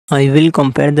I will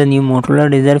compare the new Motorola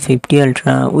Razr 50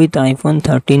 Ultra with iPhone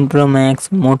 13 Pro Max.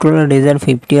 Motorola Razr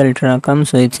 50 Ultra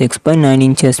comes with 6.9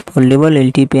 inches foldable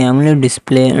LTP AMOLED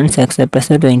display and success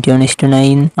ratio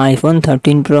 21:9. iPhone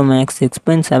 13 Pro Max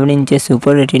 6.7 inches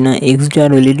Super Retina XDR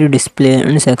LED display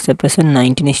and success ratio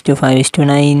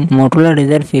 19:5:9. Motorola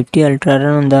Razr 50 Ultra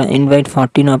run on the Android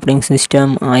 14 operating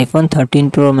system. iPhone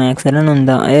 13 Pro Max run on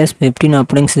the iOS 15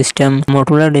 operating system.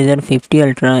 Motorola Razr 50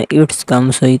 Ultra it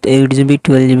comes with 8GB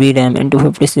 12GB RAM and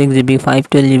 256GB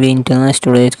 512GB internal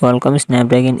storage. Qualcomm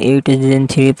Snapdragon 8 Gen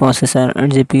 3 processor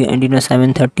and GPU Adreno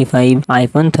 735.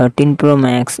 iPhone 13 Pro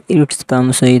Max it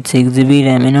comes with 6GB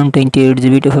RAM and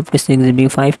 128GB 256GB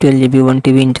 512GB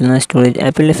 1TB internal storage.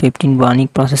 Apple 15 Bionic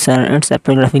processor and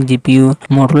Apple graphic GPU.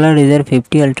 Motorola Razr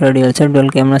 50 Ultra dual set dual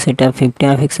camera setup 50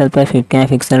 MP plus 50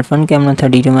 MP front camera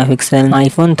 32 MP.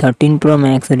 iPhone 13 Pro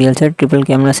Max dual set triple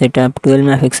camera setup 12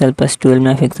 MP plus 12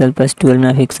 MP plus 12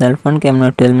 MP front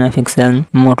camera 12 MP.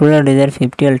 Motorola Razr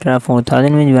 50 Ultra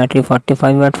 4000 mAh battery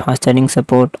 45W fast charging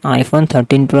support. iPhone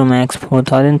 13 Pro Max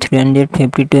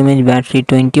 4352 mAh battery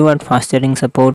 20W fast charging support.